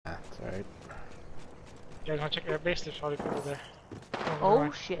You guys wanna check air base? There's probably people there.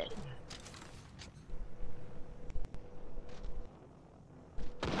 Oh shit.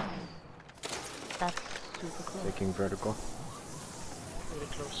 That's super cool. Taking vertical. Really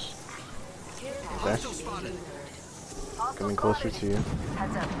close. Okay. Coming closer to you.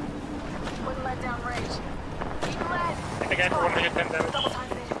 Heads up. Wouldn't let down range. Keep lead. Hit the guy for 110 damage.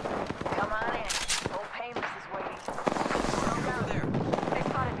 Come on in. Old Painless is waiting. Over there. They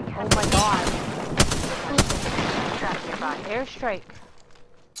spotted me. Oh my god. Trap nearby. Airstrike.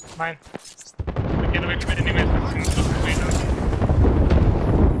 Mine. We get away from it anyways. That's in the way now.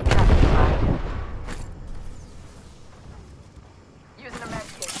 Trap nearby. Using a med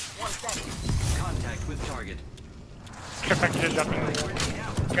kit. 1 second. Contact with target. Care package is dropping.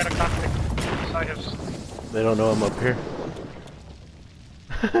 Got a conflict. Side hips. They don't know I'm up here.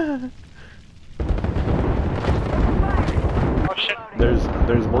 Oh shit.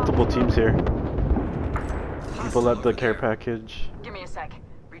 There's multiple teams here. People at the care package. Give me a sec.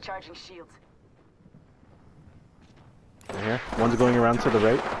 Recharging shields. Right here. One's going around to the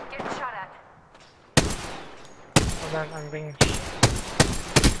right. Getting shot at. Hold on, I'm being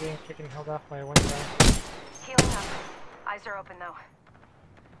freaking held off by one guy. Healing up. Eyes are open though.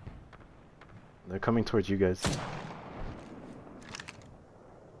 They're coming towards you guys.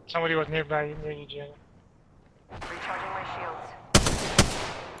 Somebody was nearby, near you, Jen. Recharging my shields.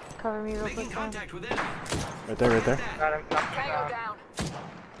 Cover me real Making quick. contact with enemy. Right there, right there. Got him. Knocked him Tango down. down.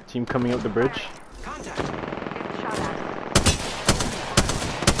 Team coming up the bridge. Contact. Getting shot at.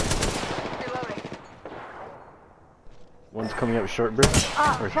 Reloading. One's coming up short bridge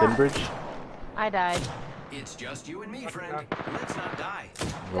or thin bridge. I died. It's just you and me, friend. Let's not die.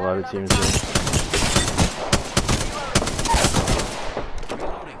 There's a lot of teams here.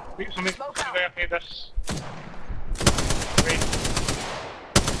 Reloading. Somebody up here, that's... Wait.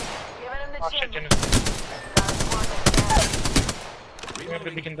 Giving him the Oh shit, chimney. Jen. We have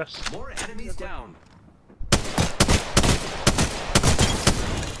the Reloading. beacon dust. More enemies down.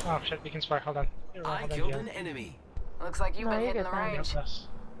 Oh shit, beacon's fire, hold on. I Hold on, killed Jen. an enemy. Looks like you've No, been you're hitting good, the man. range. Dust.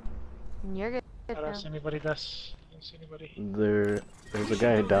 You're good I don't now. see anybody dust. I don't see anybody. There's a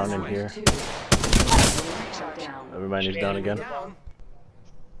guy down in here. Down. Never mind, he's down again. Down.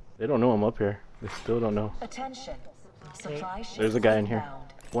 They don't know I'm up here. They still don't know. Attention. Supply ship There's a guy in here. inbound.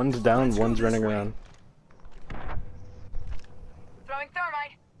 One's down, one's running around. Throwing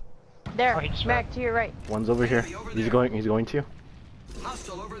thermite. There, Oh, he just Merrick, to your right. One's over here. He's going to you.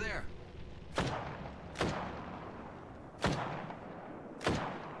 Hostile over there.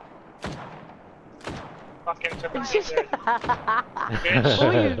 Fucking Oh, bitch.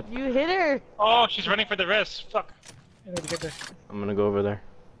 you hit her. Oh, she's running for the rest. Fuck. I need to get there. I'm gonna go over there.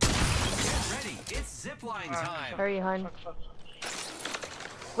 Get ready. It's zipline time. Hurry, hun. Fuck, fuck.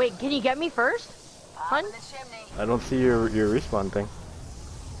 Wait, can you get me first? Hun? In the chimney. I don't see your respawn thing.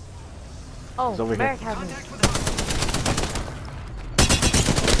 Oh, He's over here. Merrick has me. Contact with hostile.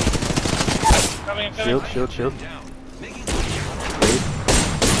 Coming, coming. Shield, shield, shield. Down. Making Wait.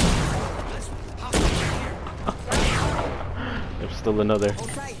 Let's hostile right here. There's still another. Hold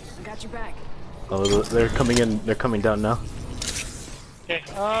tight. I got your back. Oh, they're coming in. They're coming down now. Okay.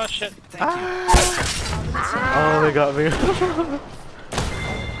 Oh shit. Thank you. Oh, they got me.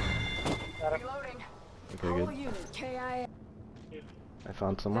 Got him. Reloading. Okay, Whole good. unit. KIA. I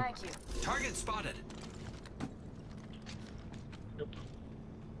found someone. Thank you. Target spotted. Nope.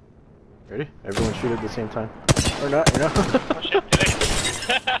 Ready? Everyone shoot at the same time. Or not, you know? Oh shit, did I?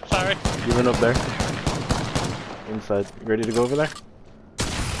 Sorry. Even up there. Inside. Ready to go over there?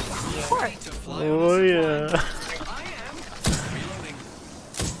 Ready to fly on Oh, the yeah. zipline? I am. Reloading.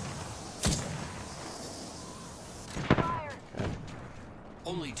 Fire.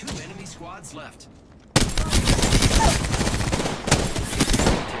 Only 2 enemy squads left.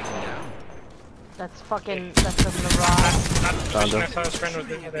 Taken down. That's fucking, that's a mirage. Not Found him. I saw his friend was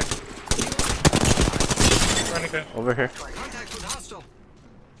there. Running there. Over here. Contact with hostile.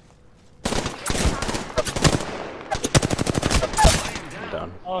 I'm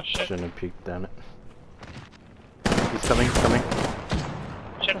down. Oh shit. Shouldn't have peeked down it. He's coming, he's coming.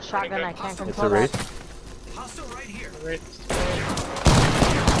 Shit. The shotgun, I can't It's a control raid. that. Hostile right here. Wait.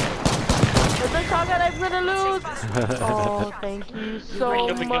 With the shotgun, I'm gonna lose. Oh, thank you so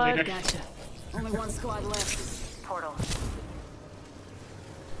much. Gotcha. Only 1 squad left. Portal.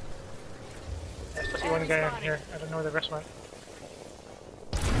 I see one guy in here. I don't know where the rest went.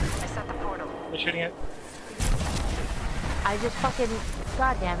 I set the portal. They're shooting it. I just fucking,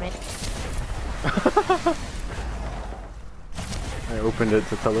 god damn it. I opened it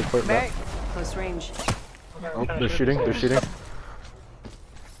to teleport Merrick, back. Close range. Oh, they're shooting, they're shooting.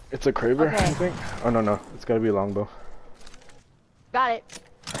 It's a Kraber, Okay. I think. Oh no, no, it's gotta be a longbow. Got it.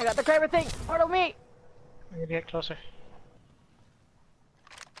 I got the Kraber thing. Pardon me. We need to get closer.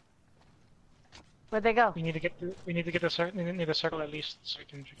 Where'd they go? We need to get the circle. We need a circle at least so we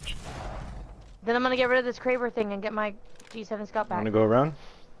can. Then I'm gonna get rid of this Kraber thing and get my G7 scout back. Wanna go around?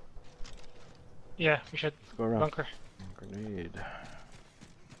 Yeah, we should. Let's go around. Bunker. Grenade.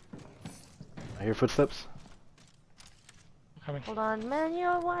 I hear footsteps. Coming. Hold on, man.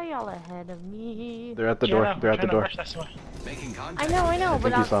 Why y'all ahead of me? They're at the door. They're at the door. Making I contact. know,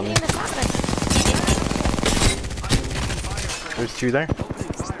 but think I'm you saw me. seeing the shotgun. There's two there.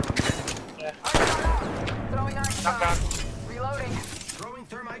 Opening fire on the enemy. Yeah. Throwing ice Knock down. Reloading. Throwing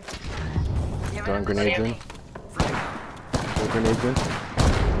thermite. Giving Throwing him the grenades in. shimmy. Throw grenades in.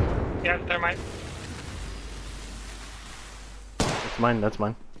 Yeah, thermite. That's mine. That's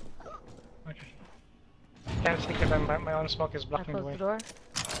mine. Okay. Can't see because my own smoke is I blocking the close way. the door.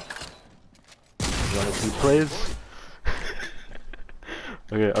 You wanna see plays?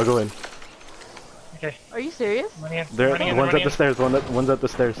 Okay, I'll go in. Okay. Are you serious? Running in. There, Running in, one's at running the in. stairs. One's at the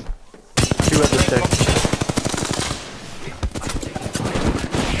stairs. Two at the stairs.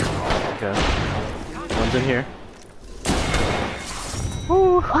 Okay. One's in here.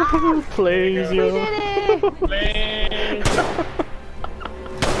 Woo! Plays, We yo. did it! Please.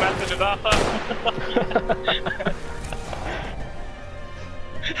 Message it off.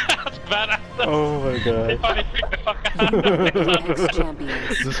 That's badass. Oh my They god. probably freaked the fuck out. Champions.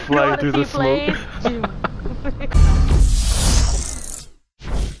 Just You flying wanna through the see smoke. Blaze?